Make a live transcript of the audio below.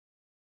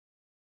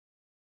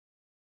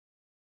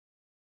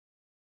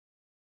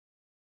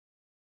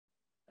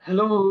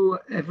Hello,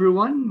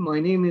 everyone. My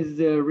name is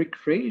Rick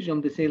Frage.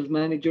 I'm the sales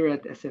manager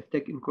at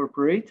SFTec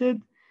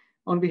Incorporated.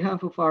 On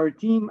behalf of our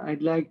team,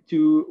 I'd like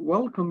to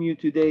welcome you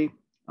today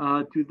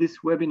to this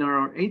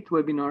webinar, our 8th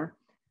webinar,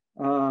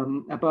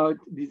 about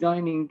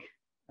designing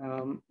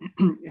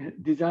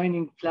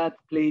flat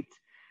plate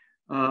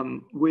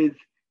with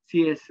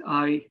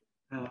CSI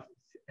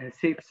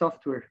SAFE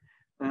Software.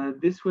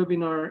 This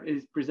webinar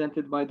is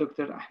presented by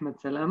Dr. Ahmed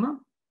Salama,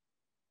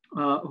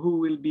 who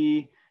will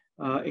be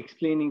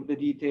explaining the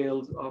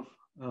details of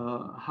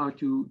how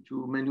to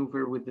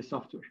maneuver with the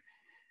software.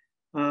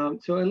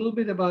 So a little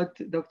bit about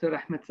Dr.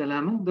 Ahmed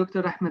Salama.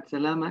 Dr. Ahmed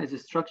Salama is a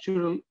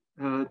structural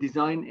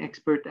design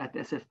expert at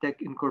SFTec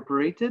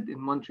Incorporated in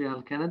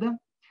Montreal, Canada.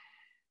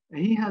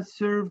 He has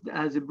served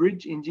as a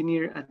bridge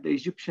engineer at the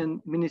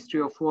Egyptian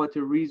Ministry of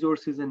Water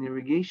Resources and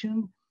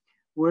Irrigation,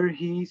 where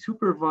he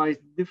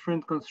supervised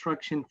different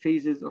construction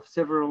phases of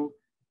several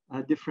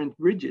different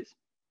bridges.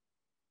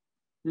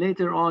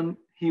 Later on,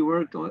 he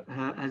worked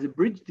as a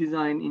bridge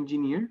design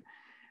engineer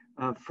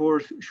for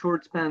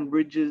short span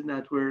bridges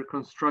that were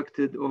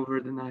constructed over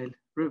the Nile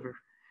River.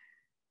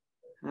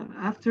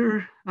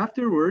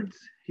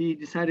 Afterwards, he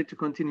decided to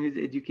continue his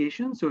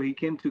education. So he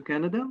came to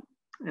Canada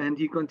and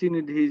he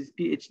continued his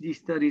PhD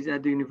studies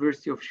at the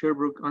University of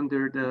Sherbrooke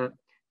under the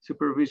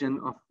supervision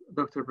of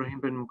Dr. Brahim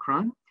Ben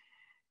Mukran.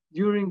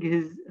 During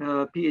his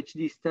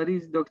PhD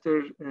studies,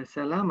 Dr.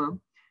 Salama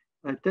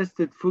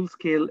tested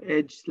full-scale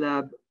edge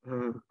slab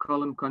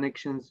column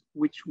connections,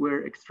 which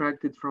were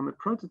extracted from a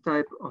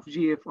prototype of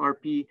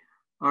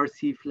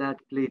GFRP-RC flat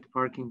plate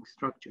parking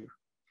structure.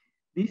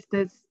 These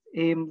tests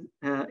aimed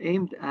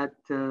at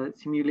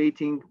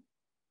simulating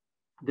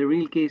the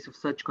real case of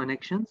such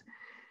connections,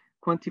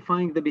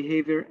 quantifying the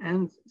behavior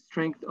and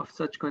strength of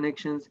such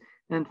connections,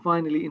 and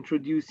finally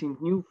introducing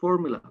new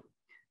formula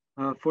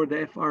for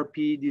the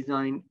FRP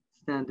design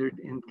standard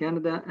in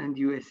Canada and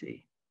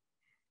USA.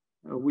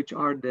 Which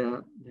are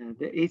the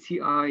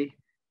ACI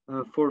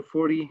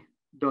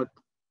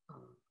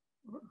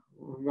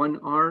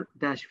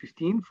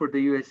 440.1R-15 for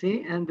the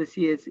USA and the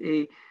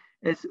CSA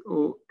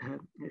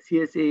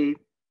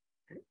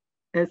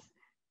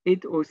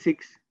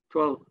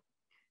S806-12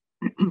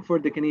 for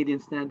the Canadian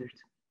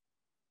standards.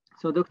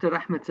 So Dr.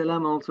 Ahmed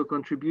Salama also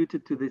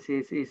contributed to the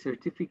CSA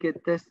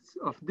certificate tests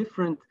of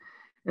different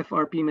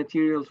FRP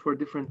materials for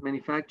different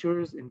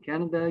manufacturers in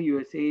Canada,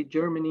 USA,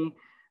 Germany,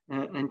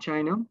 and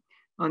China,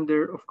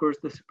 under, of course,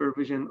 the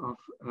supervision of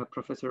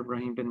Professor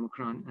Brahim Ben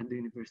Mukran at the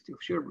University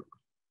of Sherbrooke.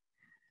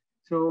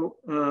 So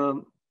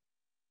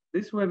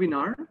this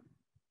webinar,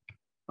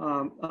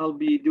 I'll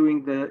be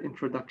doing the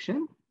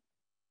introduction.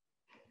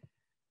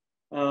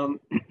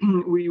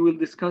 We will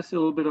discuss a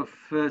little bit of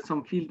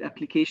some field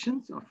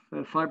applications of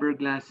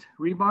fiberglass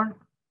rebar.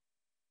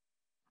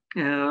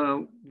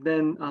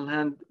 Then I'll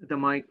hand the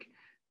mic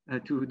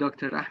to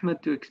Dr.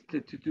 Ahmed to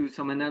do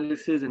some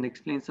analysis and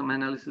explain some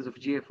analysis of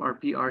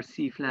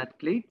GFRP-RC flat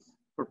plates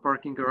for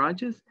parking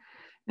garages.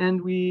 And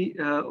we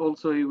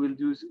also will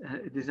do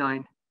a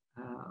design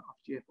of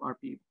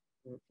GFRP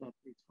flat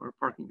plates for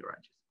parking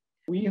garages.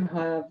 We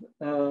have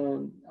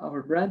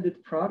our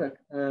branded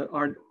product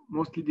are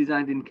mostly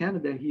designed in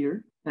Canada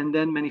here and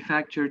then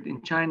manufactured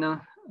in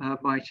China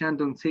by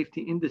Shandong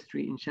Safety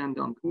Industry in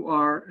Shandong, who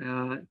are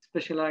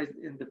specialized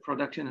in the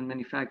production and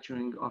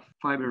manufacturing of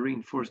fiber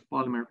reinforced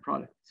polymer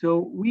products.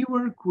 So we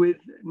work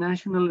with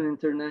national and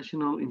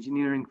international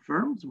engineering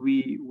firms.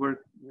 We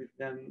work with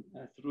them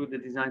through the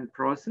design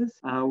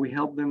process. We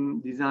help them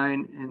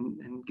design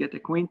and get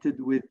acquainted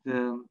with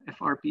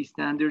FRP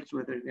standards,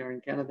 whether they're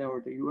in Canada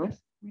or the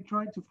US. We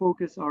try to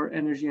focus our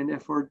energy and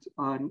efforts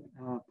on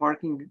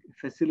parking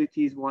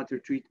facilities, water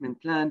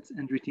treatment plants,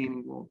 and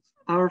retaining walls.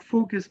 Our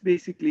focus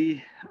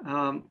basically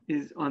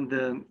is on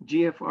the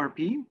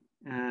GFRP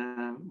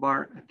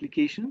bar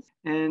applications,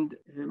 and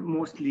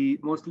mostly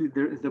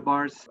there is the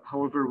bars.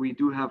 However, we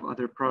do have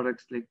other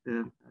products like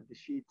the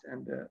sheets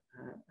and the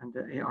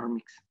AR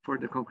mix for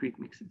the concrete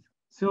mixes.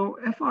 So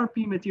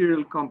FRP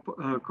material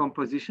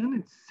composition,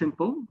 it's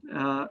simple.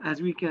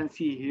 As we can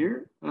see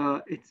here,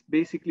 it's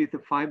basically the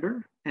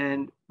fiber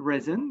and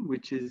resin,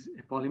 which is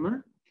a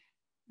polymer.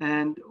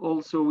 And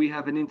also we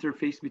have an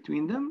interface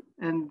between them,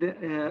 and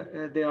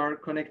they are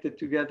connected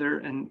together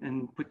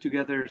and put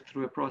together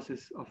through a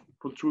process of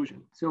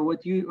pultrusion. So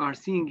what you are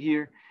seeing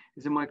here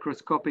is a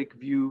microscopic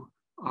view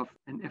of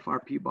an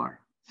FRP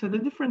bar. So the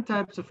different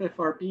types of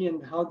FRP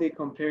and how they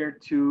compare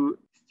to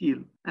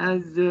steel.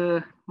 As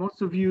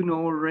most of you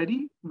know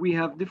already, we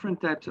have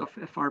different types of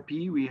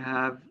FRP. We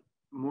have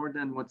more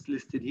than what's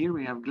listed here.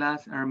 We have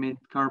glass, aramid,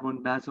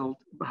 carbon, basalt.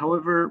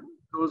 However,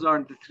 those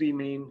are the three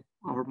main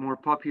or more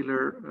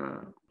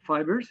popular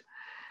fibers.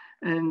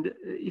 And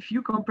if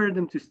you compare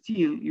them to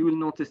steel, you will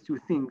notice two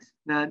things: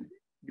 that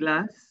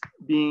glass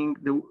being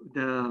the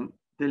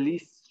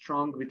least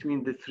strong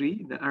between the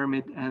three, the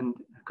aramid and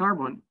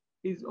carbon,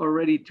 is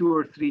already 2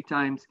 or 3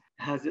 times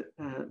has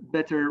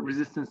better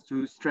resistance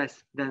to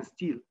stress than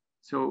steel.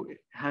 So it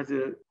has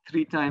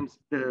 3 times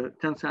the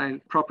tensile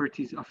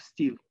properties of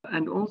steel.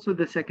 And also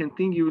the second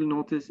thing you will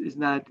notice is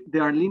that they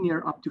are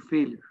linear up to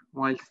failure,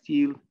 while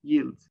steel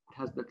yields, it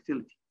has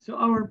ductility. So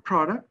our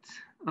products,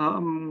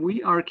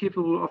 we are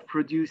capable of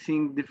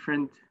producing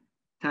different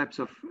types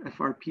of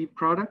FRP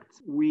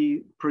products.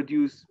 We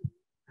produce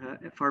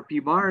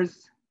FRP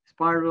bars,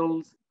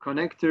 spirals,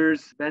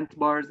 connectors, bent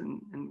bars,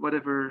 and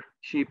whatever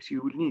shapes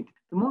you will need.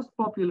 The most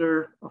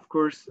popular, of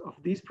course, of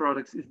these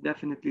products is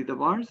definitely the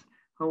bars.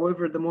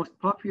 However, the most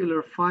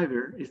popular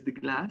fiber is the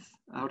glass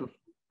out of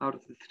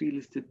the 3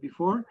 listed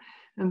before.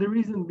 And the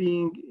reason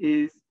being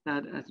is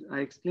that, as I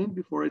explained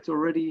before, it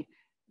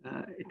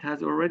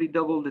has already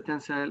doubled the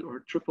tensile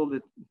or tripled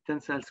the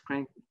tensile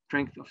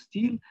strength of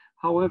steel.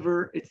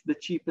 However, it's the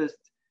cheapest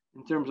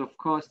in terms of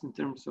cost, in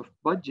terms of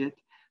budget,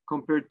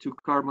 compared to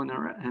carbon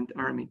and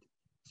aramid.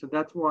 So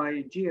that's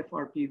why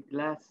GFRP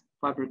glass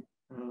fiber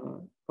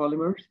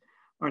polymers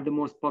are the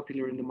most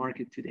popular in the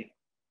market today.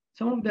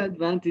 Some of the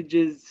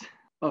advantages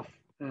of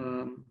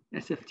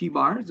SFT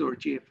bars or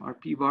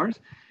GFRP bars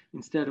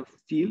instead of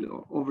steel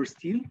or over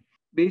steel.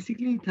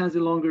 Basically, it has a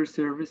longer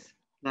service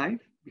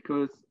life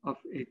because of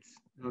its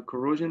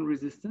corrosion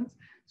resistance.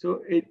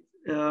 So it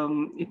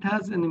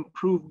has an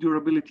improved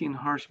durability in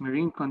harsh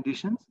marine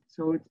conditions.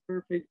 So it's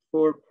perfect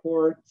for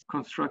ports,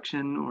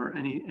 construction, or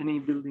any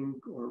building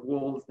or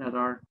walls that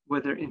are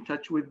whether in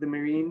touch with the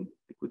marine,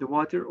 with the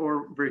water,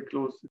 or very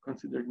close to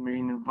considered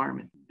marine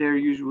environment. There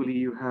usually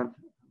you have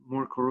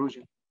more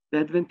corrosion. The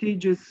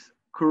advantageous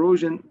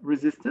corrosion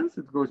resistance,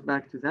 it goes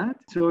back to that.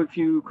 So if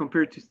you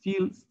compare to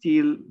steel,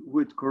 steel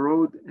would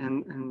corrode,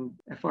 and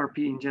FRP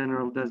in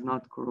general does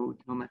not corrode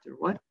no matter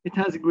what. It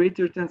has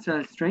greater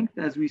tensile strength,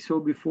 as we saw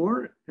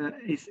before.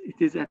 It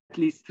is at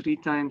least 3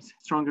 times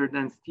stronger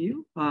than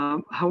steel.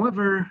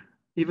 However,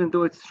 even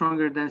though it's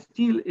stronger than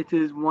steel, it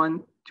is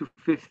 1 to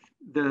 5th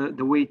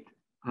the weight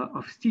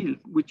of steel,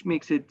 which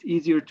makes it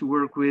easier to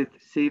work with,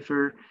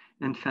 safer,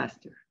 and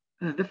faster.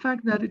 The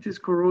fact that it is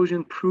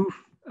corrosion proof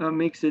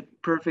makes it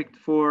perfect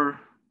for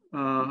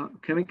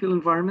chemical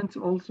environments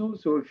also.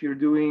 So if you're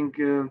doing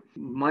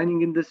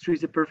mining industry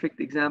is a perfect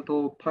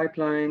example,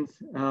 pipelines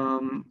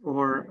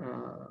or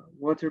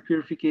water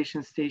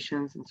purification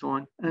stations and so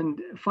on.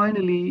 And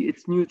finally,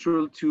 it's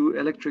neutral to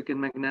electric and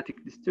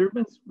magnetic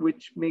disturbance,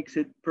 which makes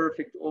it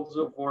perfect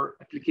also for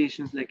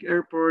applications like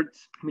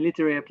airports,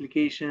 military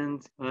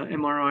applications,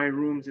 MRI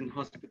rooms in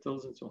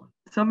hospitals and so on.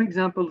 Some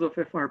examples of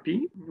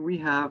FRP, we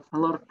have a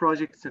lot of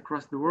projects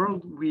across the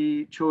world.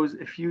 We chose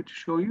a few to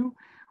show you.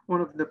 One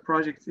of the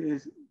projects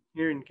is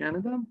here in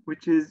Canada,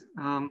 which is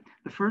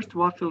the first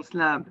waffle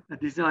slab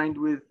designed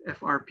with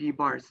FRP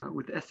bars,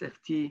 with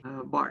SFT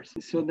bars.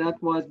 So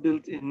that was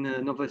built in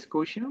Nova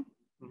Scotia,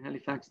 in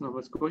Halifax,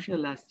 Nova Scotia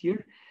last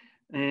year.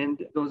 And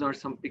those are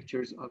some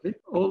pictures of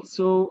it.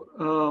 Also,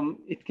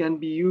 it can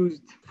be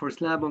used for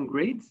slab on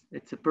grades.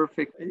 It's a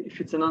perfect,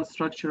 if it's a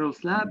non-structural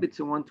slab, it's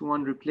a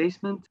one-to-one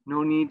replacement,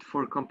 no need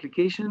for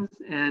complications,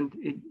 and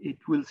it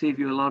will save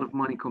you a lot of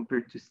money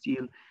compared to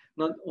steel,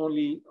 not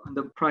only on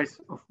the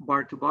price of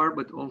bar to bar,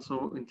 but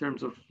also in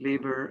terms of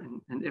labor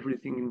and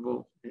everything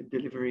involved,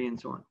 delivery and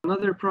so on.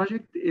 Another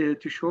project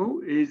to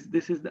show is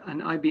this is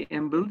an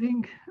IBM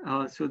building.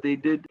 So they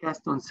did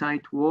cast on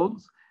site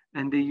walls,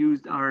 and they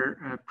used our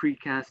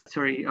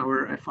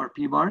our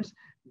FRP bars.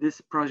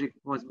 This project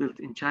was built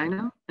in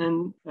China.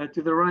 And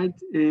to the right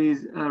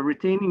is a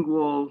retaining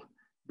wall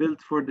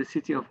built for the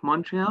city of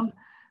Montreal.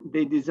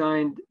 They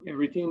designed a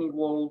retaining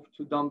wall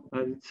to dump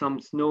some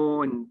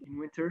snow in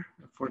winter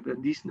for the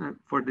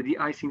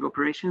de-icing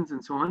operations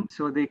and so on.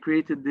 So they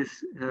created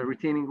this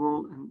retaining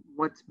wall. And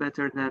what's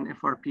better than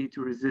FRP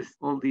to resist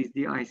all these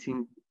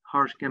de-icing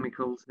harsh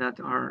chemicals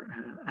that are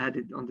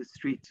added on the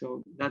street?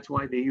 So that's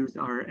why they used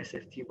our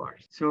SFT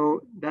bars.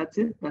 So that's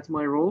it. That's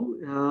my role.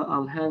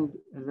 I'll hand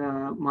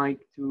the mic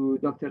to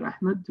Dr.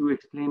 Ahmed to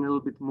explain a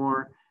little bit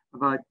more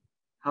about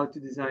how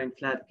to design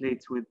flat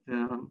plates with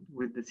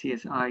the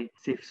CSI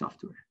SAFE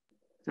software.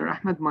 Sir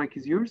Ahmed, mic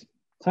is yours.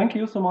 Thank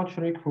you so much,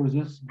 Rick, for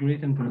this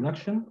great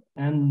introduction.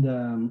 And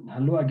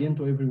hello again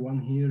to everyone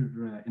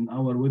here in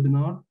our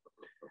webinar.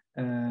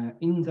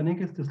 In the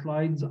next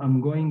slides, I'm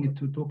going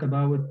to talk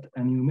about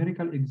a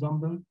numerical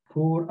example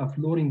for a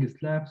flooring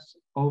slabs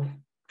of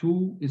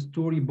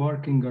 2-story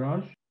parking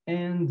garage.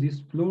 And this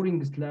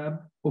flooring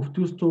slab of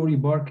 2-story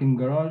parking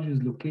garage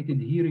is located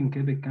here in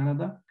Quebec,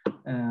 Canada.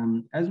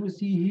 As we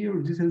see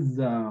here, this is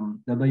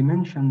the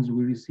dimensions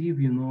we receive,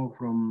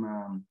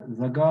 from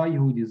the guy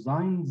who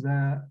designed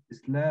the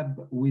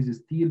slab with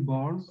steel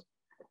bars.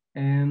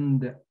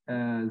 And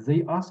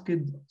they asked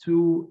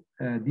to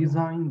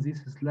design this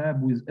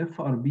slab with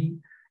FRP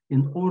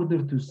in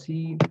order to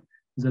see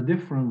the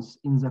difference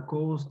in the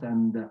cost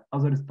and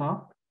other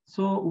stuff.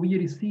 So we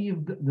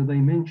received the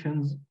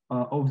dimensions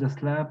of the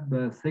slab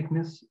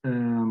thickness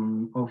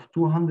of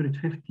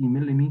 250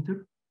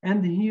 millimeter.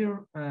 And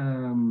here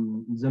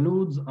the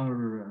loads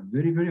are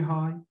very, very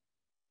high.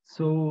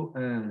 So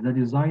the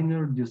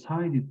designer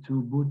decided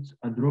to put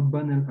a drop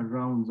panel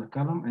around the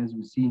column, as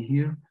we see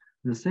here.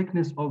 The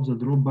thickness of the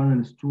drop panel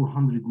is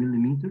 200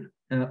 millimeter.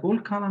 All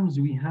columns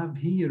we have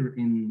here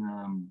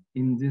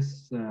in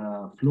this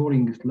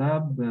flooring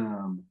slab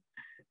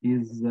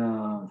is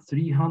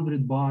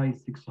 300 by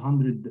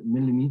 600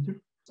 millimeter.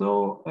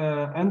 So,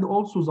 and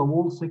also the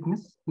wall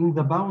thickness. In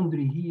the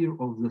boundary here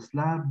of the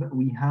slab,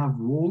 we have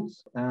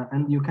walls,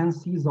 and you can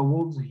see the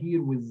walls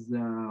here with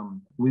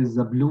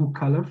the blue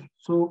color.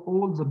 So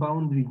all the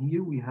boundary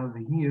here, we have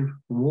here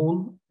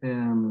wall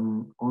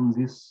on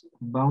this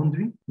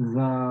boundary.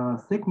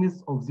 The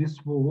thickness of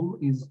this wall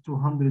is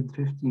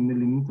 250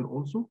 millimeter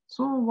also.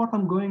 So what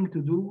I'm going to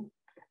do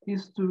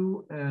is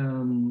to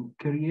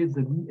create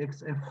the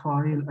DXF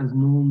file as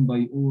known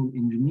by all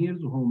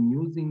engineers who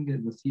are using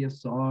the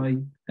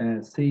CSI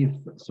SAFE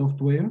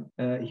software.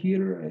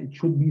 Here it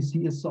should be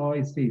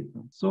CSI SAFE.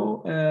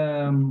 So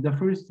the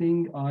first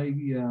thing I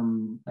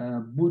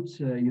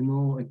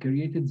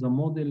created the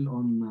model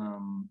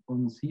on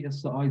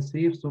CSI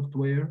SAFE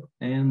software,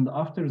 and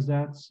after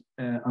that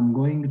I'm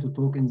going to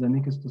talk in the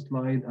next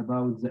slide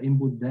about the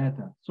input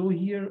data. So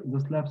here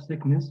the slab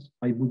thickness,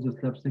 I put the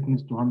slab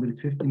thickness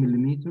 250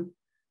 millimeter.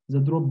 The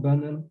drop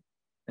panel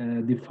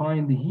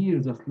defined here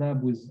the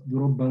slab with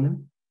drop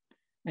panel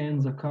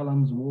and the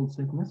columns wall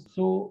thickness.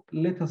 So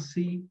let us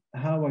see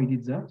how I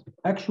did that.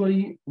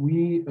 Actually,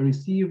 we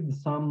received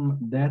some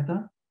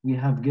data. We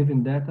have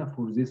given data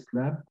for this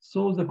slab.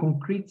 So the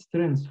concrete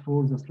strength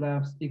for the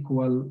slabs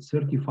equal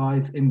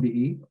 35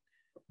 MPa.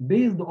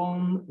 Based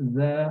on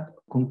the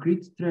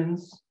concrete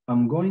strength,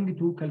 I'm going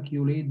to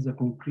calculate the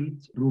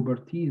concrete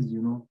properties,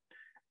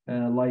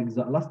 like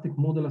the elastic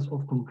modulus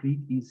of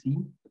concrete EC.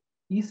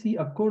 EC,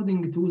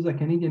 according to the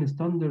Canadian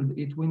standard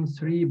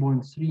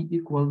A23.3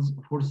 equals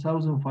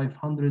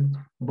 4,500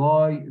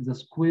 by the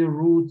square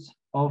root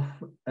of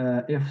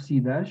FC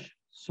dash.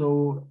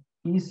 So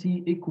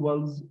EC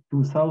equals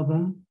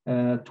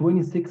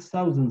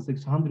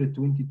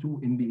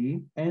 26,622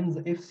 MPa, and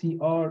the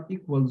FCR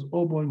equals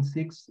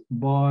 0.6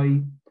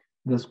 by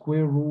the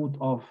square root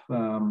of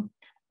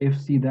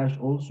FC dash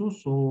also.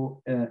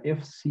 So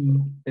F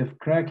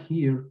crack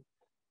here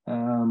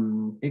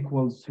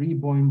equals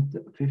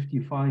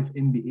 3.55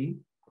 MPa.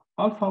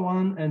 Alpha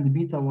 1 and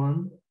beta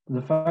 1,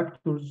 the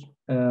factors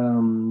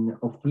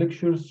of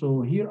flexure.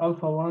 So here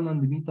alpha 1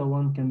 and beta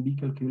 1 can be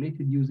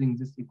calculated using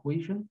this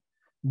equation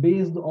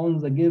based on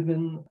the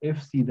given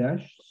FC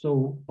dash.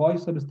 So by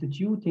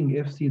substituting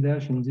FC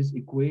dash in this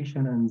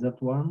equation and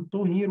that one,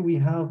 so here we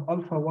have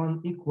alpha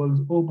 1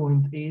 equals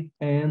 0.8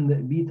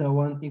 and beta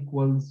 1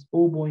 equals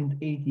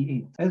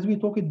 0.88. As we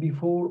talked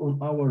before on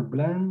our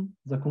plan,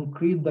 the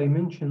concrete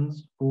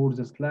dimensions for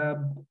the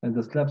slab and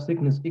the slab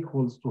thickness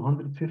equals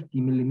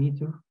 250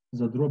 millimeter.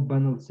 The drop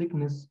panel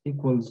thickness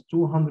equals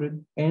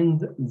 200,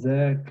 and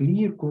the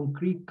clear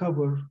concrete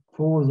cover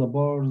for the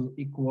bars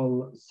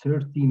equal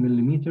 30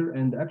 millimeter.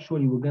 And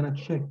actually we're gonna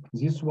check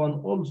this one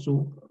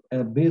also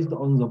based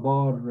on the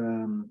bar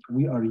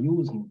we are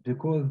using,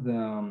 because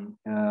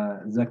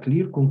the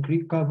clear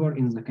concrete cover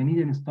in the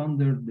Canadian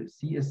standard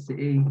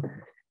CSA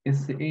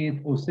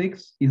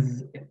A806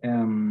 is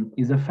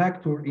a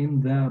factor in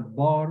the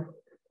bar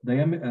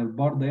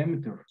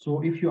diameter.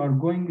 So if you are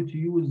going to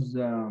use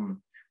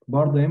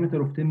bar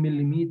diameter of 10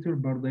 millimeter,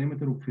 bar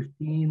diameter of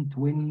 15,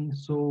 20,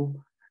 so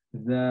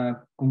the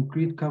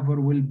concrete cover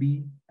will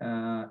be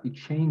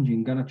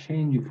gonna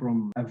change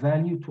from a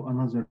value to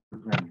another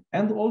value.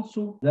 And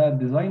also the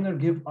designer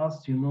give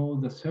us,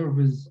 the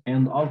service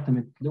and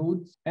ultimate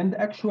loads. And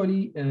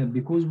actually,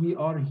 because we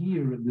are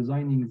here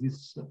designing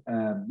this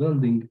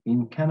building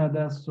in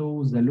Canada,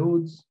 so the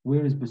loads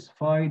were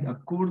specified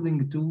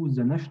according to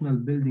the National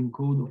Building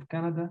Code of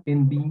Canada,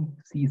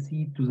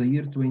 NBCC, to the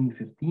year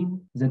 2015.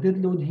 The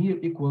dead load here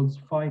equals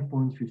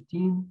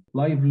 5.15,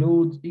 live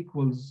loads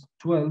equals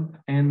 12,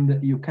 and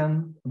you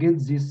can get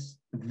this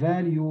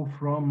value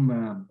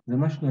from the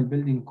National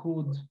Building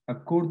Code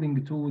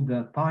according to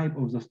the type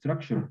of the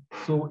structure.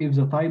 So if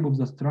the type of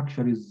the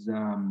structure is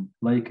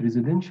like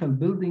residential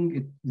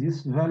building,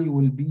 this value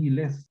will be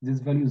less. This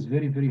value is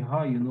very, very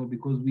high,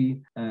 because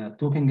we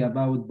talking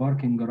about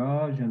parking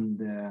garage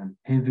and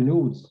heavy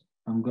loads.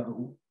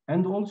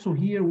 And also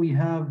here we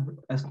have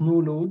snow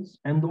loads,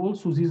 and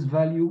also this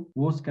value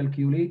was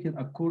calculated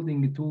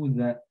according to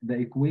the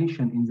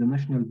equation in the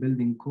National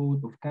Building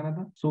Code of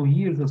Canada. So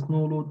here the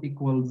snow load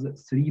equals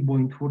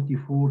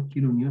 3.44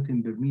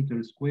 kilonewton per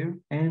meter square,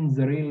 and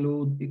the rain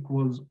load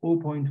equals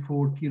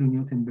 0.4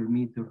 kilonewton per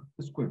meter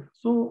square.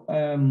 So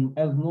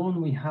as known,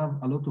 we have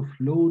a lot of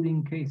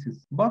loading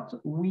cases, but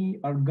we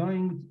are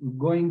going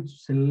to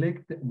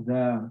select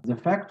the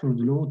factored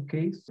load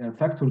case,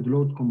 factored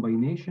load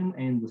combination,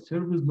 and the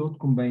service load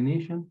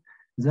combination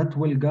that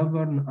will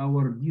govern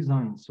our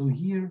design. So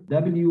here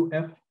W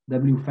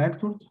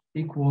factored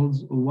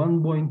equals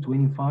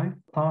 1.25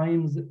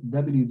 times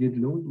W dead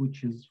load,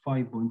 which is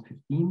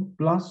 5.15,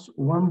 plus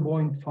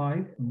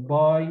 1.5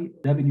 by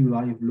W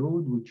live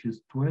load, which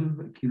is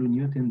 12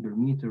 kilonewton per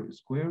meter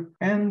square.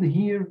 And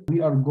here we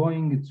are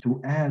going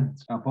to add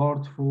a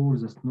part for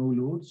the snow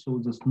load. So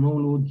the snow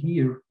load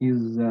here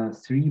is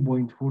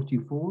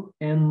 3.44,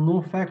 and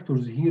no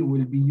factors here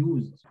will be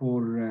used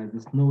for the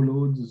snow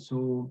loads,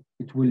 so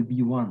it will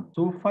be 1.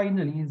 So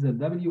finally, the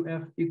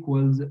WF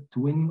equals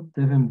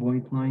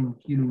 27.9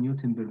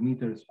 kilonewton per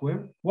meter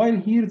square, while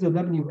here the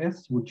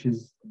WS, which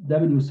is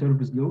W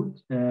service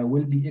load,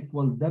 will be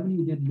equal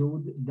W dead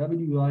load,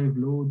 W live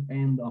load,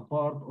 and a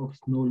part of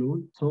snow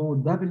load. So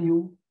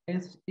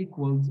WS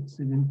equals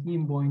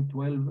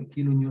 17.12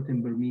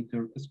 kilonewton per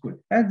meter square.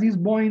 At this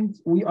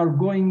point, we are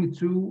going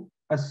to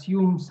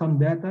assume some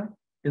data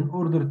in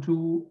order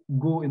to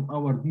go in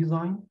our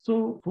design.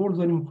 So for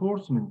the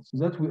reinforcements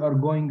that we are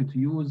going to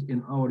use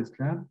in our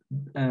slab,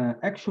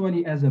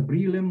 actually as a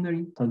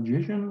preliminary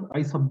suggestion,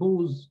 I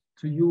suppose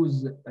to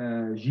use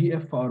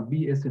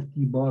GFRP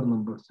SFT bar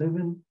number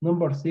 7,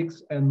 number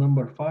 6, and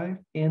number 5.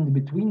 And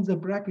between the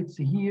brackets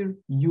here,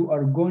 you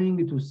are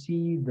going to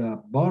see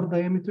the bar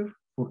diameter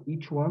for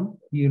each one.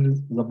 Here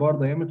is the bar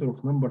diameter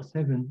of number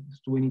 7 is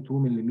 22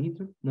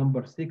 millimeter,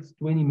 number 6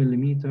 20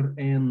 millimeter,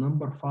 and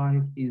number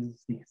 5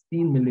 is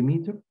 16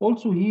 millimeter.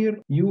 Also here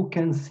you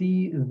can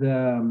see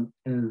the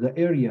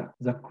area,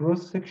 the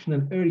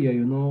cross-sectional area,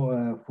 you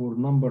know, for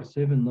number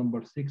 7,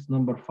 number 6,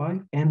 number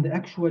 5. And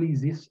actually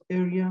this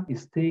area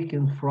is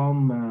taken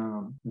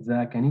from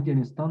the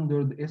Canadian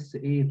standard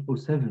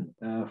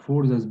CSA-A23.3-14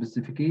 for the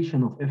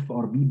specification of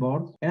FRB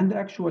bars. And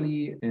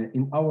actually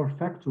in our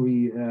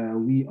factory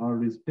we are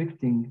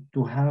respecting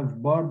to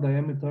have bar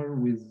diameter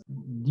with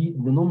the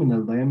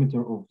nominal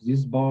diameter of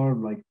this bar,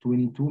 like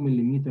 22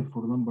 millimeter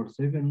for number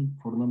 7,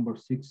 for number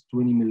 6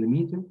 20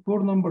 millimeter,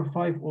 for number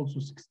 5 also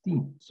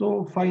 16.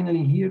 So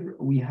finally here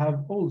we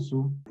have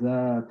also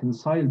the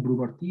tensile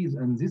properties,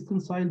 and these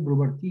tensile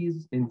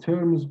properties in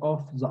terms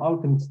of the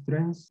ultimate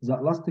strength, the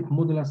elastic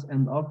modulus,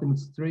 and ultimate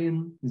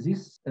strain,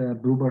 these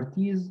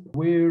properties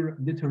were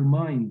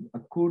determined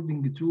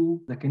according to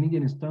the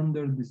Canadian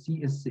standard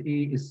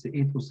CSA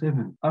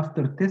S807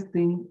 after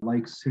testing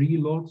like 3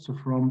 lots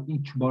from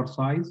each bar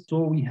size.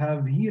 So we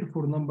have here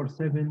for number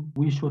 7,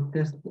 we should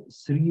test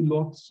 3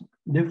 lots,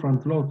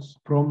 different lots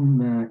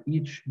from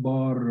each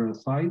bar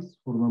size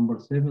for number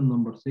 7,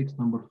 number 6,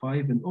 number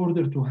 5, in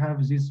order to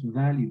have these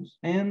values.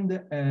 And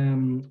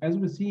as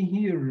we see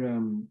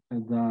here,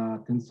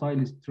 the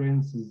tensile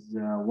strength is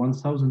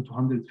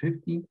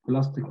 1,250,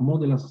 elastic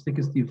modulus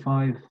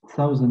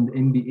 65,000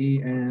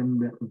 MPa,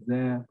 and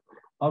the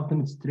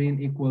ultimate strain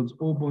equals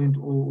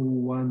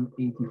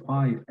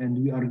 0.00185, and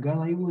we are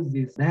gonna use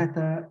this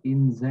data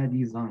in the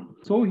design.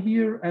 So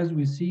here, as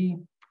we see,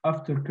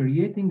 after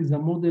creating the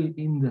model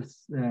in the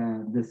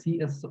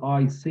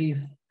CSI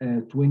SAFE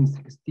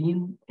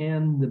 2016,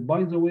 and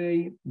by the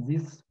way,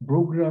 this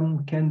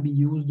program can be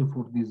used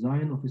for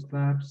design of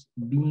slabs,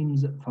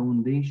 beams,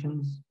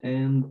 foundations,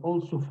 and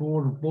also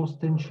for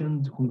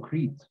post-tensioned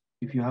concrete.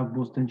 If you have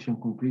post-tension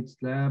concrete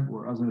slab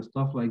or other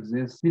stuff like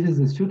this, this is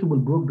a suitable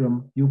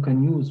program you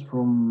can use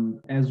from,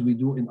 as we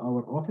do in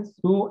our office.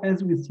 So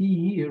as we see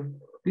here,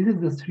 this is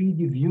the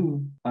 3D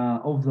view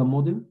of the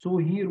model. So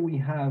here we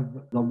have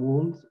the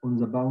walls on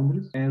the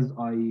boundaries, as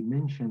I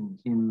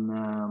mentioned in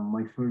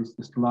my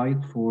first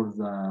slide for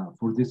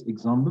this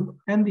example.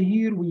 And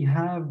here we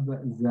have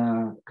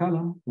the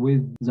column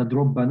with the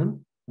drop panel.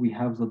 We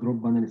have the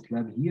drop panel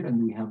slab here,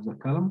 and we have the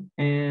column,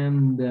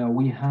 and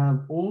we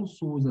have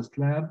also the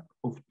slab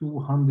of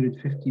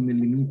 250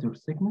 millimeter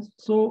thickness.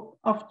 So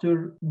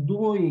after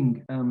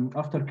doing,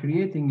 after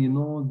creating, you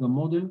know, the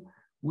model,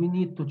 we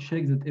need to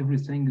check that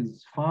everything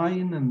is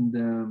fine, and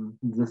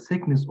the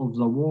thickness of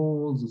the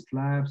walls, the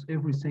slabs,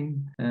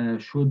 everything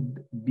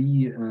should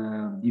be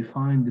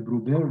defined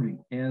properly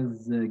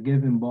as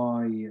given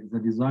by the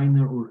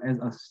designer or as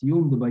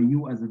assumed by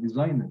you as a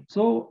designer.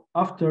 So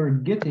after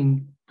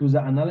getting to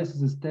the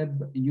analysis step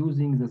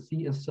using the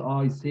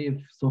CSI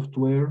SAFE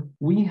software,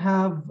 we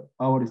have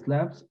our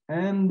slabs,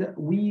 and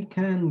we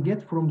can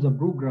get from the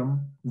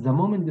program the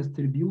moment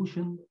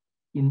distribution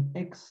in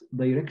X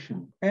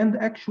direction. And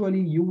actually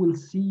you will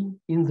see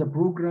in the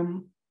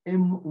program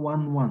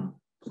M11.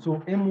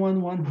 So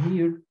M11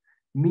 here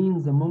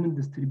means the moment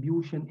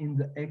distribution in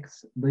the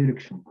X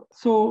direction.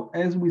 So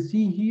as we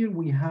see here,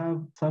 we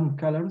have some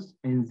colors,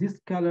 and these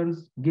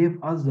colors give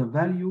us the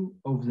value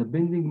of the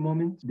bending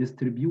moment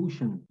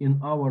distribution in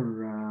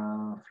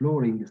our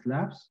flooring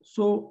slabs.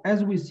 So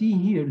as we see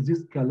here,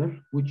 this color,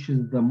 which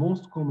is the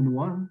most common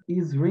one,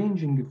 is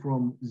ranging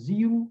from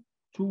 0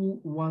 to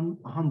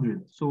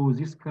 100. So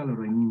this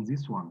color, I mean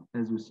this one,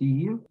 as we see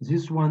here,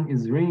 this one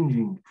is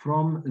ranging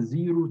from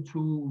 0 to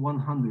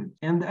 100.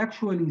 And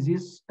actually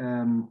this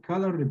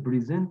color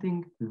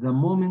representing the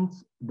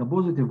moments, the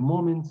positive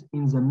moments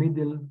in the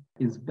middle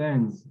is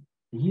bands.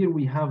 Here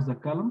we have the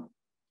column,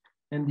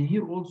 and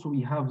here also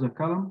we have the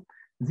column.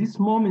 This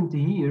moment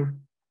here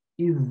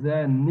is the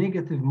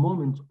negative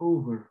moment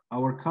over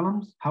our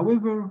columns.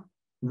 However,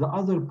 the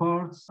other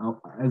parts,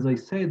 as I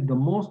said,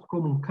 the most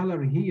common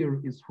color here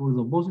is for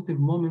the positive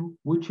moment,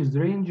 which is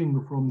ranging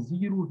from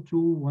 0 to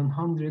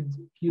 100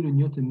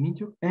 kilonewton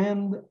meter.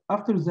 And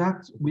after that,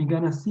 we're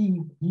gonna see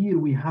here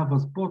we have a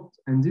spot,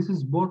 and this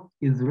spot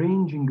is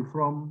ranging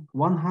from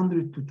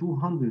 100 to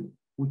 200,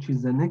 which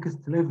is the next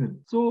level.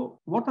 So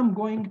what I'm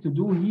going to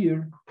do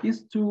here is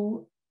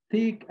to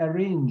take a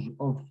range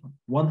of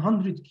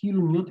 100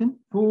 kilonewton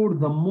for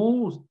the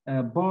most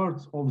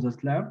parts of the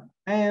slab,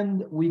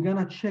 and we're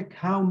gonna check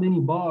how many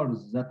bars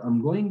that I'm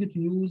going to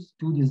use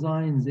to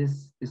design this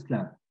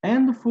slab.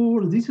 And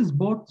for this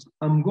spot,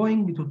 I'm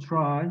going to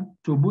try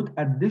to put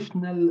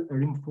additional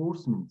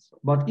reinforcements.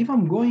 But if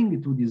I'm going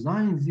to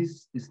design this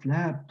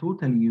slab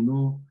totally, you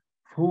know,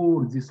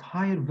 for this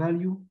higher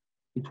value,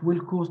 it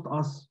will cost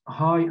us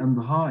high and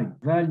high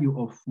value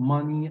of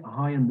money,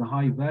 high and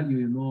high value,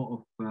 you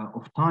know,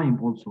 of time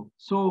also.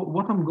 So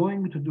what I'm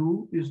going to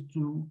do is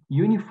to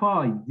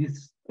unify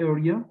this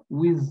area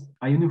with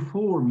a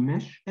uniform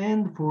mesh,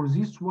 and for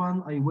this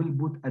one I will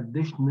put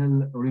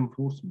additional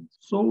reinforcements.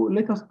 So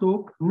let us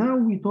talk now.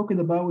 We talked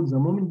about the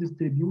moment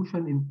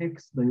distribution in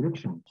X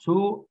direction,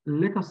 so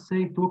let us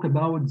talk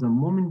about the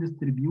moment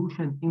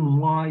distribution in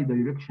Y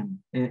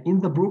direction. In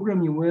the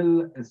program you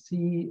will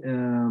see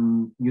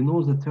you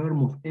know, the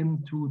term of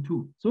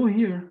M22. So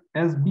here,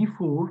 as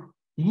before,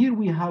 here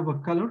we have a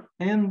color,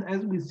 and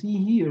as we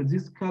see here,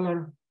 this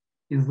color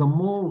is the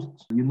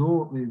most, you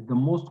know, the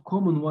most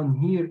common one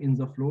here in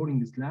the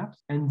flooring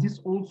slabs, and this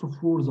also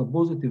for the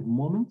positive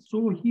moment.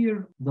 So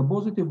here the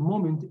positive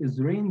moment is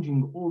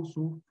ranging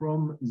also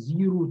from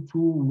 0 to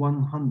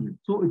 100.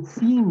 So it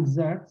seems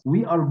that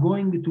we are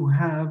going to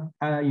have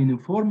a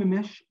uniform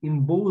mesh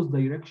in both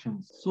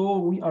directions. So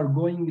we are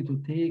going to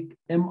take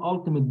M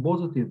ultimate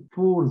positive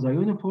for the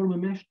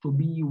uniform mesh to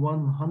be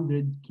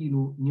 100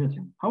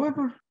 kilonewton.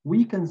 However,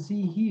 we can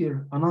see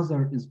here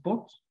another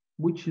spot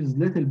which is a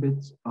little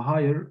bit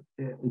higher.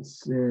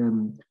 It's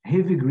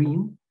heavy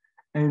green,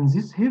 and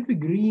this heavy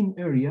green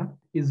area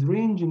is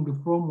ranging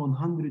from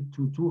 100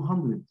 to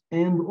 200.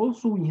 And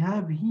also we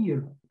have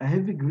here a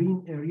heavy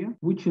green area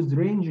which is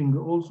ranging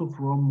also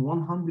from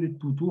 100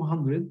 to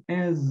 200.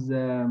 As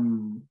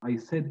I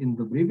said in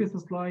the previous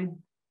slide,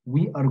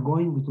 we are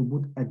going to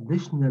put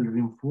additional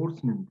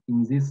reinforcement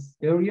in this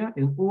area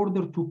in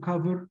order to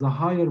cover the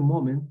higher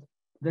moment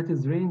that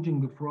is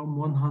ranging from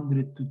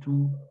 100 to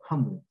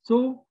 200.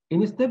 So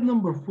in step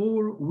number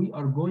 4, we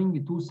are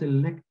going to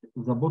select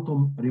the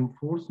bottom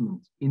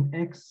reinforcement in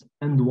X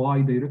and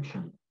Y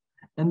direction.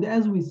 And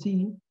as we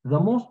see, the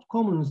most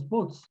common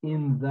spots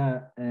in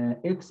the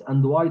X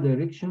and Y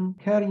direction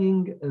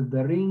carrying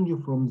the range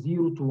from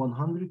 0 to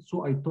 100.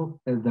 So I took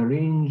the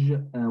range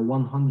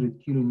 100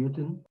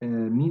 kilonewton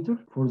meter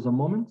for the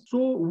moment.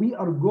 So we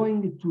are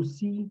going to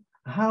see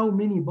how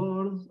many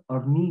bars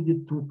are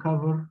needed to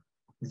cover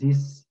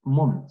this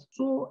moment.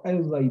 So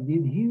as I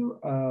did here,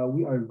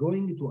 we are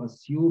going to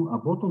assume a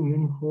bottom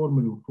uniform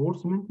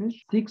reinforcement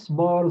mesh, 6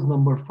 bars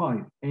number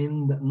 5,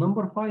 and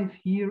number 5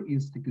 here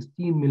is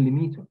 16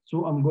 millimeter.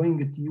 So I'm going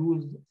to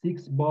use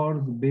 6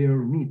 bars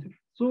per meter.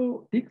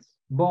 So 6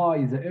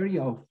 by the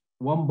area of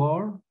 1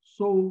 bar.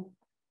 So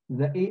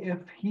the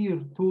AF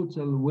here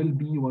total will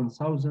be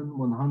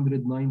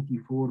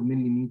 1,194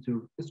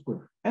 millimeter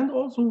square. And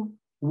also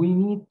we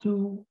need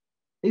to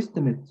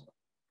estimate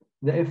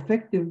the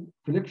effective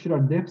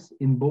flexural depth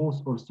in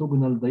both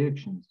orthogonal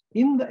directions.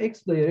 In the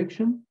X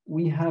direction,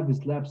 we have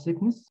slab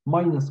thickness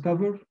minus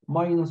cover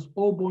minus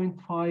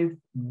 0.5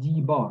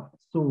 D bar.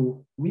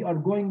 So we are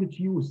going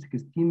to use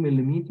 16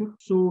 millimeter.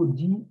 So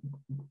D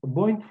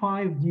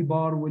 0.5 D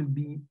bar will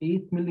be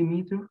 8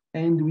 millimeter.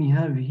 And we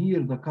have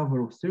here the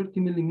cover of 30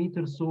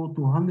 millimeter. So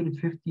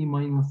 250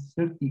 minus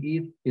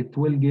 38, it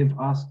will give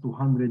us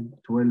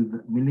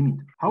 212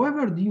 millimeter.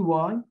 However,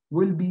 DY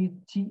will be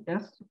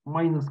TS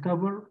minus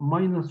cover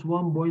minus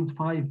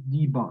 1.5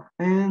 D bar.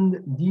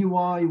 And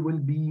DY will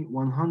be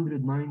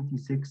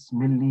 196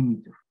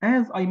 millimeter.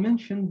 As I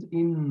mentioned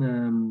in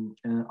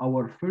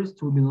our first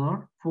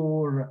webinar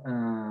for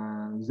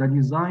the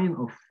design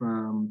of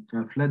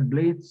flat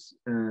plates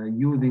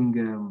using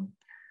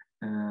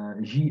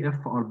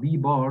GFRP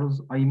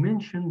bars, I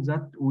mentioned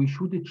that we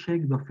should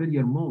check the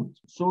failure mode.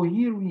 So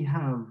here we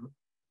have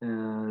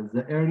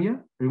the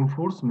area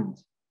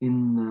reinforcement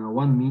in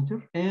 1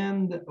 meter,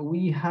 and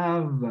we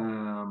have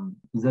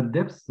the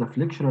depth, the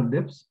flexural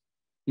depth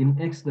in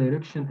X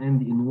direction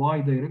and in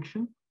Y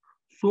direction.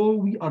 So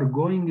we are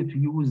going to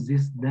use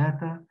this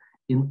data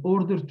in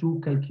order to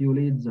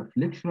calculate the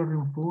flexural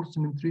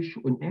reinforcement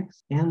ratio in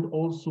X and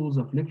also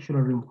the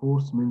flexural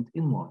reinforcement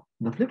in Y.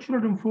 The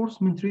flexural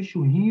reinforcement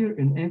ratio here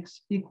in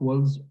X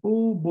equals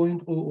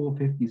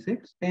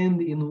 0.0056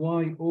 and in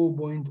Y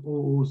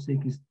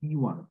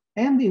 0.0061.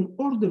 And in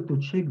order to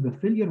check the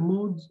failure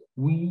modes,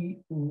 we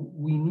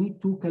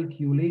need to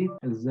calculate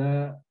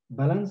the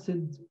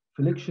balanced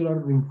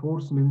flexural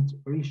reinforcement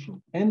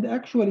ratio. And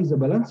actually the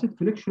balanced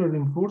flexural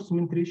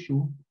reinforcement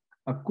ratio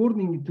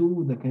according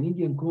to the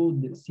Canadian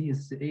code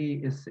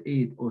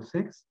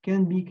CSA-S806,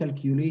 can be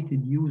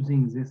calculated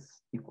using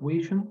this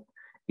equation.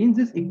 In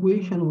this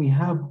equation, we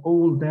have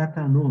all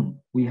data known.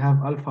 We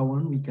have alpha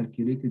 1, we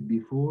calculated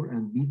before,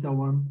 and beta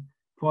 1,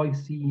 phi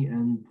C,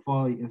 and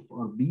phi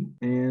FRB.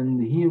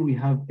 And here we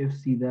have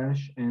FC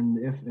dash and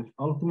FF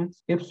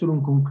ultimates,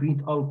 epsilon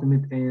concrete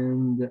ultimate,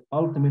 and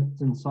ultimate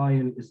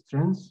tensile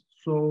strength.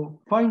 So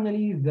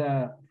finally,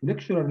 the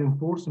flexural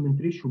reinforcement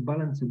ratio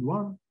balanced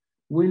 1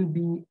 will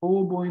be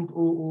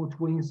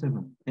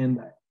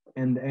 0.0027.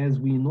 And as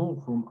we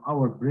know from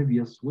our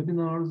previous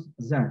webinars,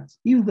 that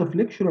if the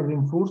flexural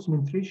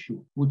reinforcement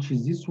ratio, which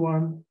is this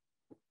one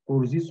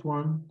or this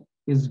one,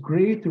 is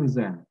greater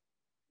than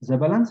the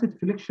balanced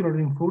flexural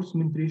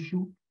reinforcement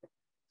ratio,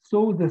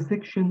 so the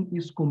section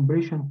is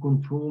compression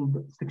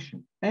controlled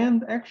section.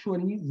 And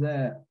actually,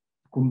 the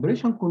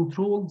compression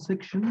controlled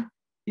section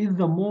is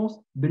the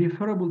most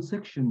preferable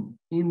section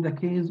in the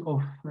case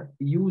of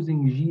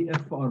using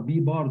GFRP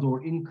bars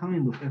or any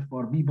kind of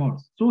FRP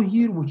bars. So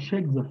here we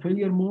check the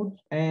failure mode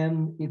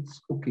and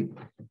it's okay.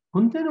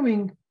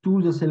 Continuing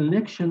to the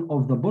selection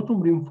of the bottom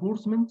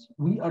reinforcement,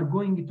 we are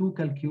going to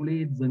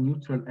calculate the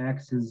neutral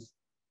axis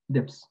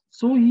depth.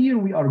 So here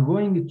we are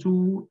going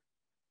to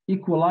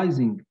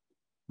equalizing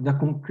the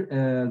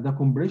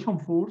compression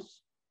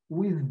force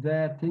with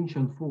the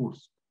tension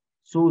force.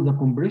 So the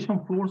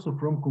compression force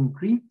from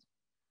concrete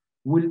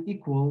will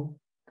equal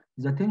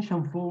the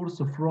tension force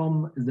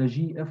from the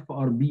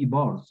GFRP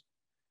bars.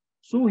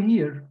 So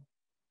here,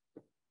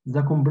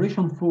 the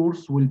compression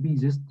force will be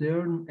this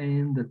term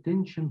and the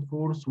tension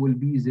force will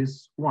be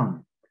this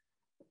one.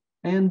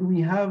 And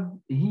we have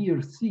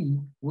here C,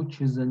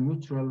 which is a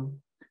neutral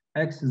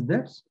axis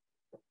depth.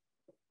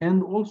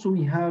 And also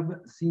we have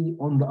C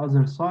on the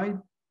other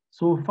side.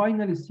 So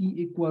finally, C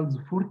equals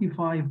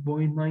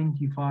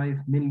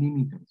 45.95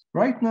 millimeters.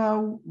 Right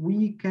now,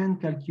 we can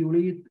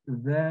calculate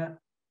the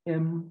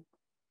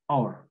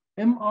MR.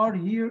 MR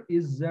here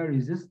is the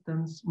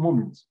resistance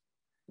moment.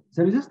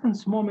 The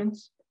resistance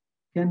moments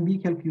can be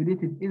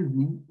calculated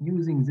easily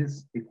using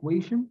this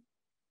equation.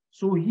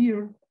 So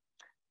here,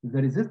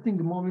 the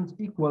resisting moment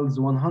equals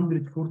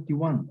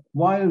 141,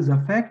 while the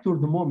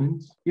factored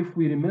moment, if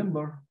we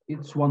remember,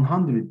 it's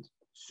 100.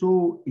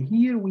 So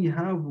here we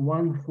have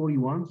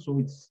 141, so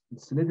it's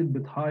a little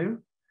bit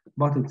higher,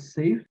 but it's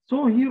safe.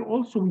 So here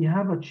also we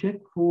have a check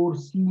for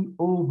C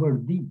over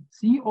D.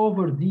 C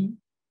over D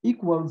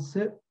equals,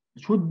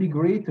 should be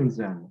greater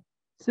than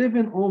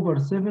 7 over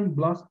 7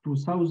 plus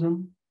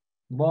 2000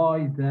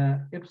 by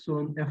the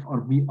epsilon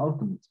FRB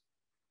ultimate.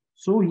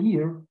 So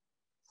here,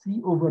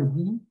 C over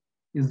D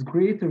is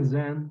greater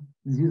than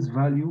this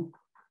value,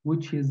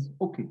 which is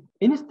okay.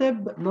 In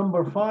step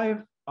number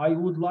 5, I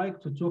would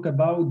like to talk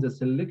about the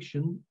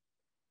selection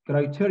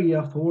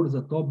criteria for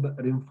the top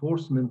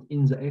reinforcement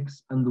in the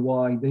X and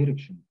Y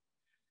direction.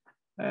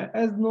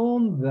 As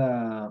known,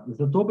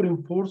 the top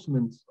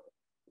reinforcements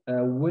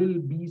will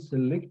be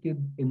selected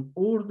in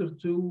order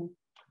to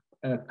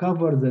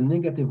cover the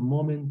negative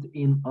moment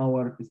in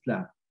our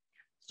slab.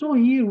 So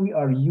here we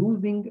are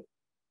using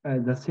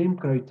the same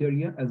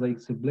criteria as I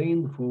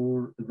explained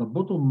for the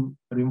bottom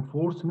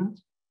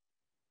reinforcement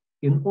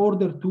in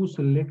order to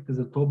select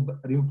the top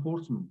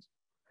reinforcement.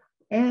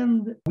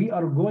 And we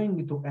are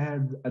going to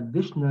add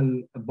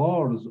additional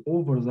bars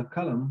over the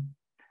column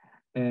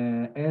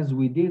as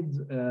we did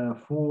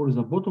for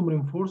the bottom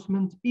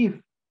reinforcement if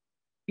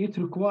it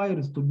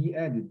requires to be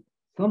added.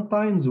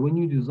 Sometimes when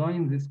you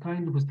design this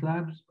kind of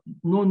slabs,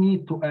 no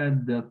need to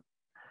add the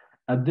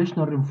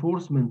additional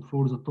reinforcement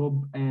for the top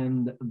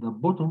and the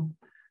bottom.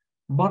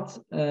 But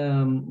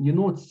you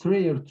know, it's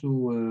rare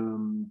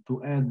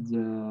to add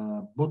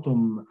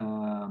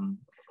bottom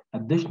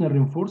additional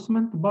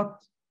reinforcement,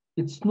 but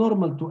it's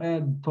normal to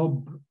add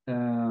top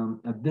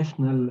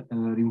additional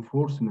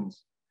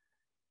reinforcements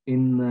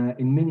in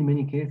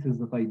many cases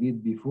that I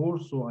did before.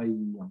 So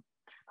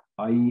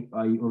I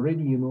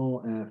already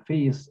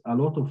face a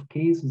lot of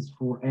cases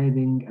for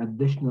adding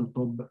additional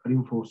top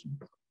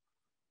reinforcement.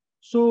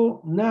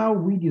 So now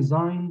we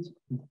designed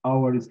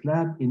our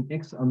slab in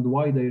X and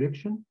Y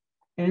direction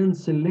and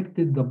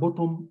selected the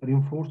bottom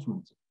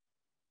reinforcement.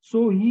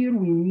 So here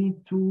we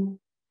need to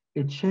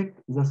check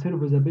the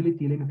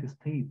serviceability limit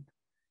state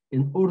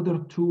in order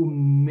to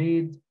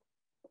make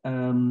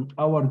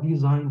our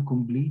design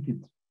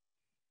completed.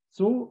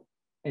 So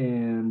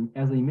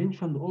as I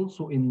mentioned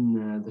also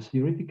in the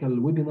theoretical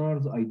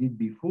webinars I did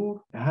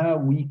before, how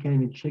we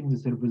can check the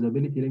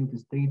serviceability limit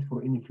state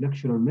for any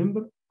flexural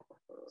member.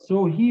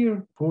 So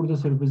here for the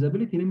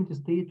serviceability limit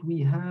state,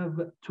 we have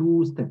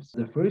 2 steps.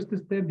 The first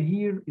step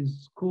here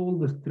is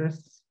called the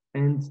stress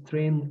and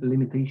strain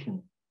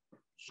limitation.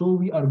 So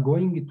we are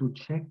going to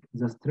check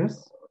the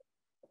stress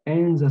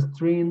and the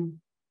strain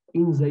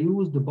in the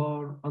used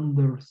bar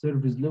under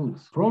service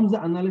loads. From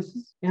the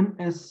analysis,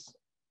 MS,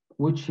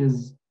 which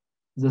is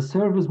the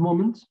service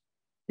moment,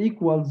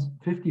 equals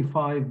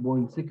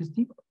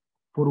 55.60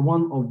 for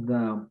one of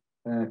the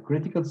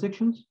critical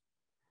sections.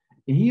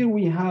 Here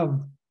we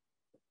have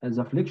as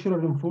a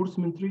flexural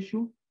reinforcement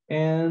ratio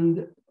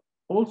and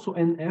also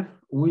NF,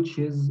 which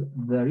is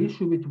the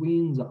ratio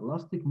between the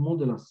elastic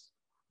modulus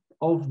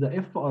of the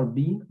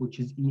FRB, which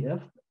is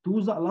EF,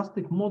 to the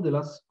elastic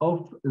modulus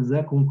of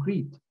the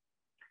concrete.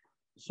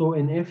 So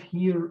NF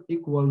here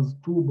equals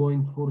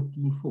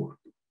 2.44.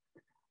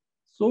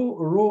 So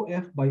rho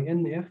F by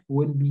NF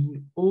will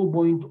be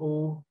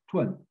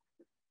 0.012.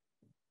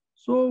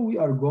 So we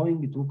are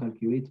going to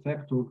calculate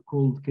factor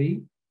called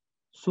K.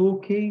 So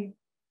K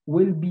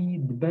will be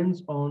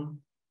depends on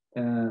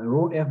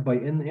rho F by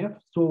NF.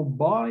 So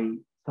by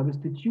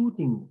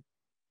substituting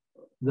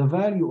the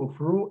value of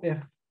rho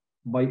F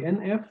by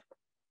NF,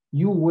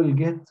 you will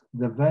get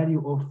the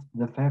value of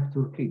the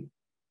factor K.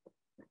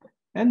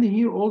 And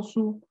here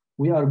also,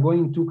 we are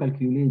going to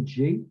calculate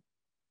J,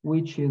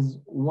 which is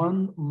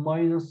 1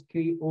 minus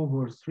K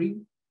over 3.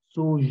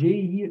 So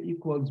J here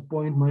equals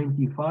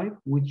 0.95,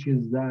 which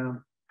is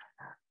the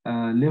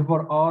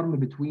lever arm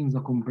between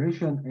the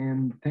compression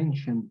and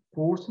tension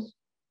forces.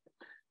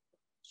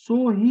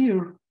 So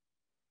here,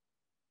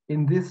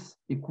 in this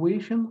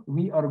equation,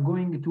 we are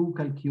going to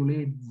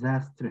calculate the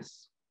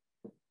stress.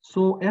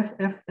 So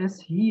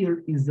FFS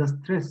here is the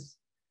stress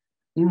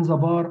in the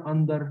bar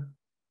under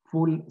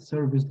full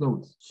service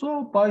loads.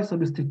 So by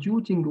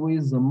substituting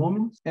with the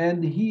moments,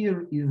 and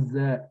here is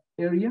the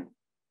area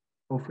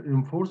of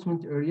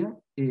reinforcement area,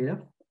 AF.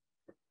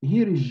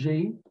 Here is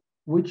J,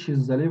 which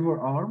is the lever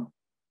arm.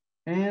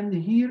 And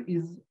here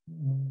is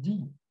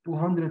D,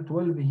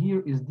 212,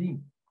 here is D.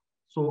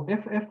 So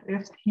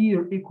FFS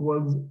here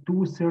equals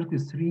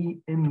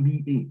 233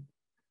 MPa.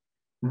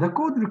 The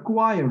code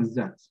requires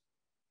that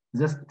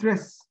the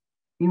stress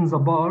in the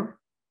bar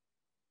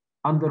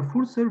under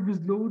full service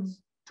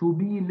loads to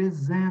be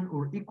less than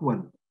or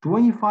equal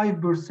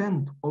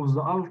 25% of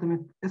the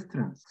ultimate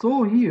strength.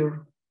 So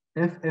here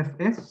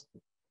FFS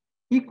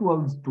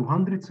equals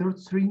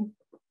 233,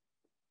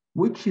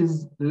 which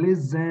is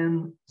less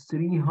than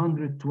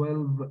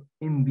 312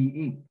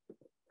 MPa.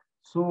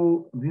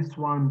 So this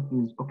one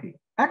is okay.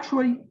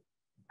 Actually,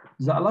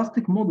 the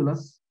elastic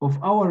modulus of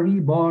our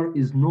rebar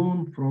is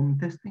known from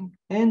testing,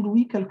 and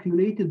we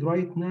calculated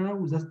right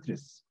now the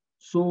stress.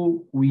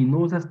 So we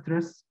know the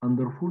stress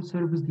under full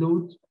service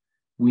loads,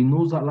 we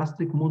know the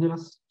elastic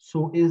modulus,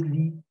 so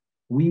easily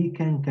we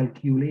can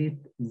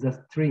calculate the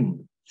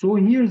strain. So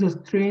here the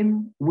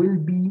strain will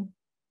be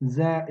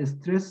the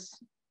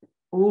stress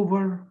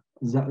over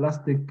the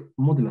elastic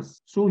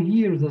modulus. So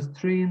here the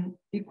strain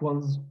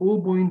equals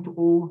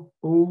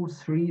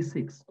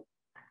 0.0036.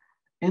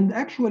 And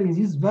actually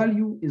this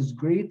value is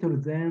greater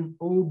than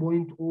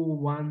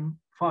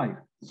 0.015.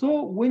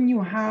 So when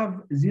you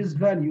have this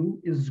value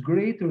is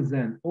greater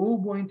than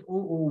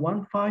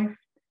 0.0015,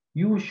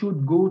 you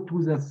should go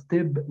to the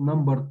step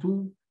number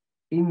 2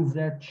 in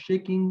the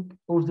checking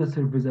of the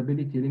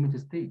serviceability limit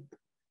state.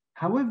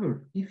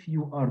 However, if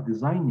you are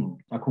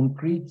designing a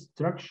concrete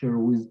structure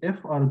with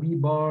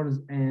FRB bars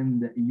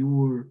and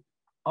your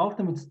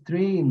ultimate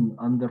strain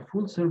under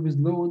full service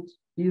load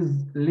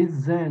is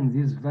less than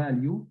this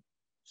value,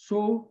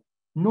 so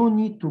no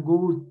need to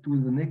go to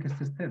the next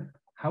step.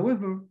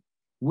 However,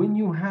 when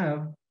you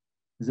have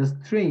the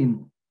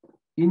strain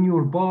in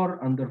your bar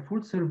under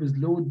full service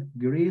load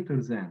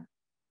greater than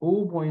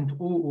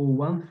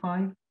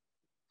 0.0015,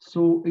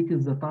 so it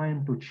is the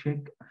time to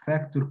check a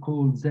factor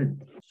called Z.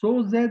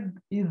 So Z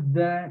is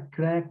the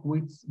crack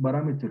width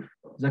parameter.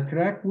 The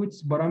crack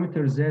width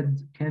parameter Z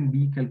can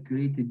be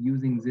calculated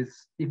using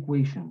this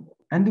equation.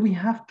 And we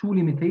have two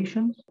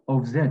limitations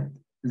of Z.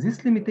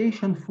 This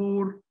limitation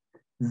for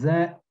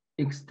the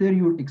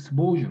exterior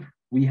exposure.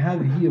 We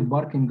have here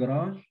parking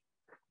garage,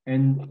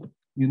 and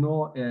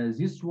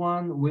this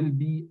one will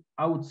be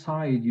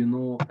outside, you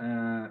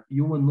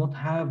will not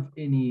have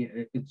any,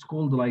 it's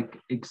called like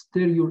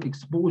exterior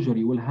exposure.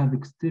 You will have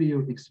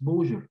exterior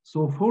exposure.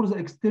 So for the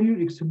exterior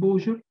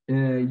exposure,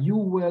 you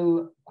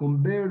will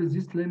compare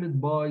this limit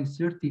by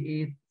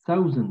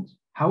 38,000.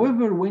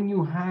 However, when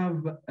you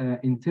have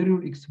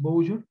interior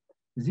exposure,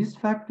 this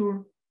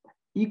factor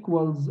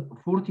equals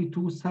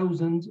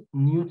 42,000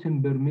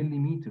 Newton per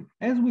millimeter.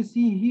 As we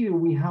see here,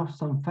 we have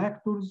some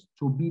factors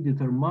to be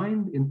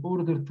determined in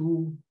order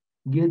to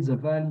get the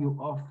value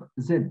of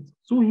Z.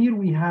 So here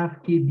we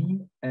have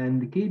KB,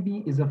 and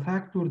KB is a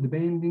factor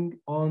depending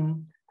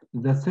on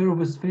the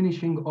surface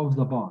finishing of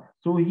the bar.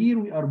 So here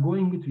we are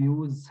going to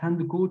use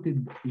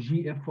hand-coated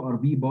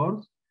GFRP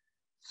bars.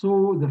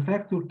 So the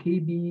factor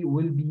KB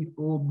will be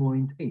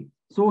 0.8.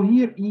 So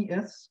here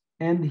ES,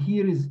 and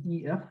here is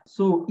EF.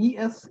 So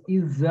ES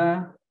is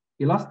the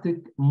elastic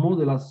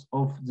modulus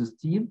of the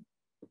steel,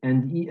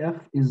 and EF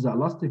is the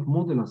elastic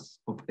modulus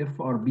of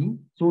FRB.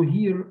 So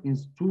here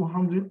is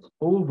 200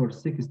 over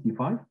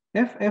 65.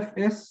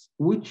 FFS,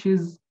 which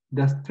is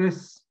the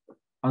stress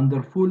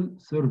under full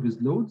service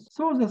loads.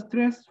 So the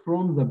stress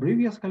from the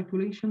previous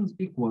calculations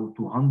equal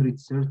to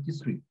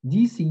 133.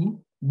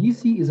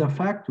 DC is a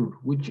factor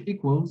which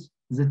equals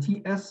the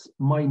TS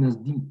minus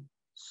D.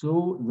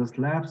 So the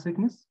slab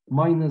thickness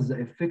minus the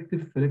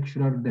effective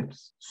flexural depth.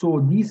 So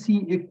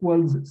DC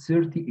equals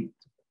 38.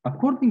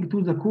 According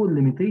to the code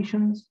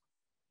limitations,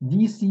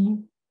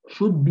 DC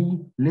should be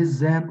less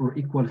than or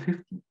equal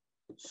 50.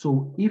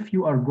 So if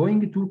you are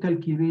going to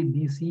calculate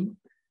DC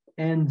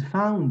and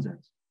found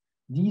that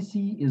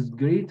DC is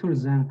greater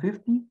than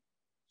 50,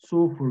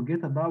 so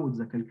forget about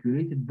the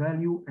calculated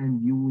value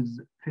and use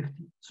 50.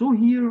 So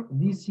here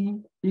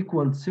DC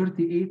equals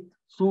 38,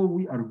 so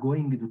we are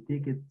going to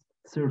take it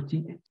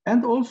 38.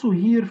 And also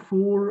here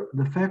for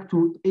the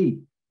factor A.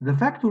 The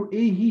factor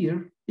A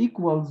here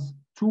equals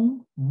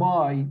 2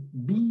 by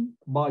B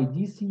by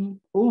DC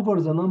over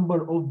the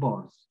number of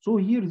bars. So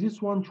here this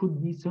one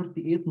should be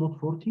 38, not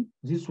 40.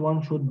 This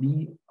one should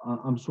be,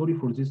 I'm sorry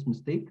for this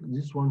mistake.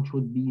 This one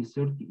should be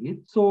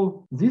 38.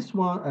 So this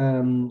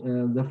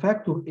one, the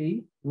factor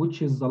A,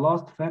 which is the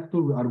last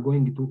factor we are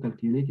going to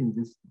calculate in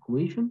this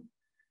equation.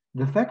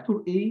 The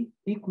factor A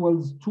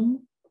equals 2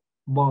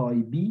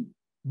 by B.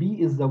 B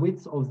is the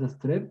width of the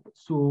strip.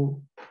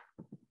 So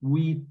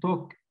we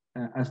took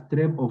a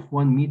strip of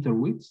 1 meter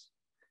width.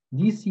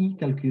 DC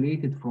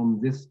calculated from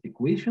this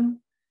equation,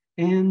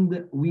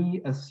 and we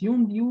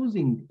assumed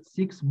using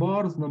 6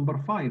 bars number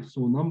 5.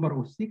 So number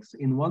of 6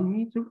 in 1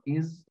 meter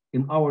is,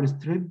 in our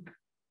strip,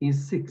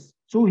 is 6.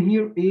 So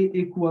here A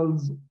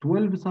equals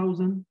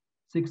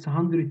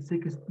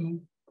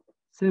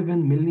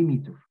 12,667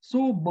 millimeter.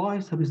 So by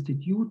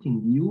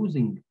substituting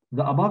using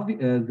the above,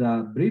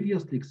 the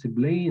previously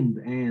explained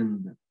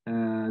and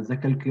the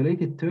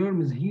calculated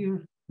terms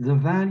here, the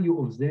value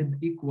of Z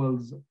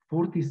equals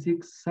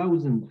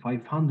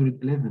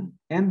 46,511.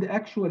 And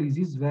actually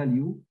this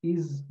value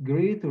is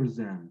greater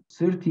than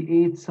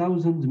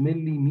 38,000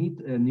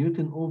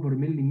 Newton over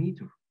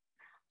millimeter.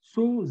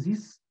 So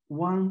this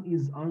one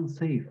is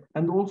unsafe.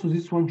 And also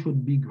this one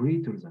should be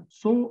greater than.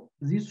 So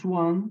this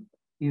one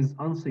is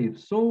unsafe.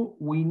 So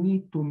we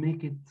need to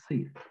make it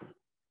safe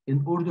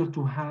in order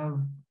to have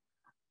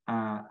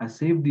a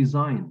safe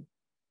design.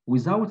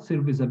 Without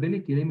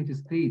serviceability limit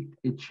state,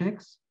 it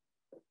checks,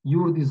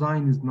 your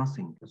design is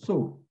nothing.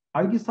 So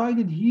I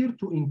decided here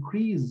to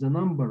increase the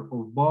number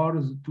of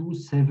bars to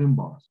 7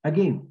 bars.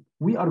 Again,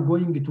 we are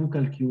going to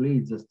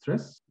calculate the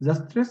stress. The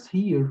stress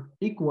here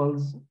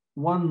equals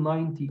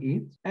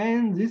 198,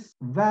 and this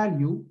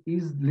value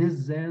is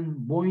less than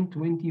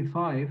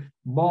 0.25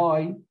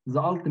 by the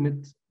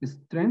ultimate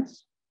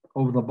strength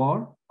of the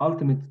bar,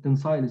 ultimate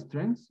tensile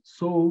strength.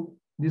 So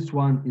this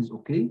one is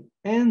okay.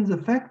 And the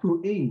factor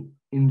A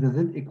in the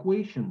Z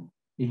equation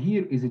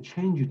here is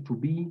changed to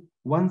be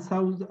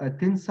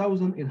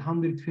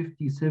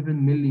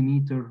 10,857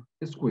 millimeter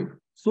square.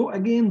 So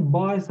again,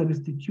 by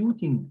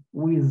substituting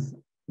with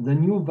the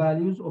new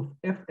values of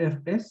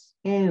FFS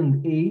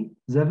and A,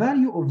 the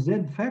value of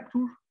Z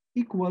factor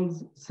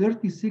equals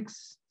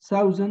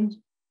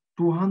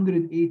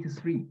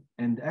 36,283.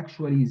 And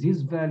actually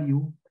this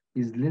value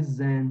is less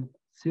than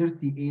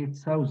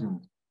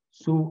 38,000.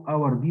 So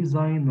our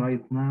design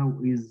right now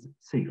is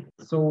safe.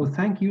 So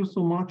thank you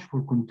so much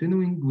for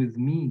continuing with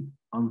me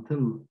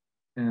until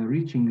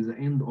reaching the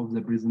end of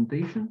the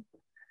presentation.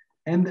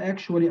 And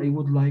actually, I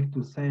would like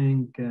to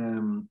thank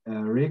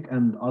Rick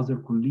and other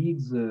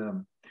colleagues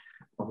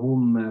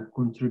whom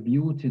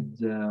contributed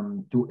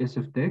to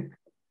SFTec.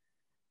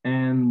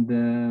 And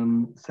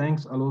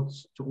thanks a lot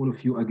to all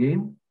of you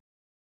again.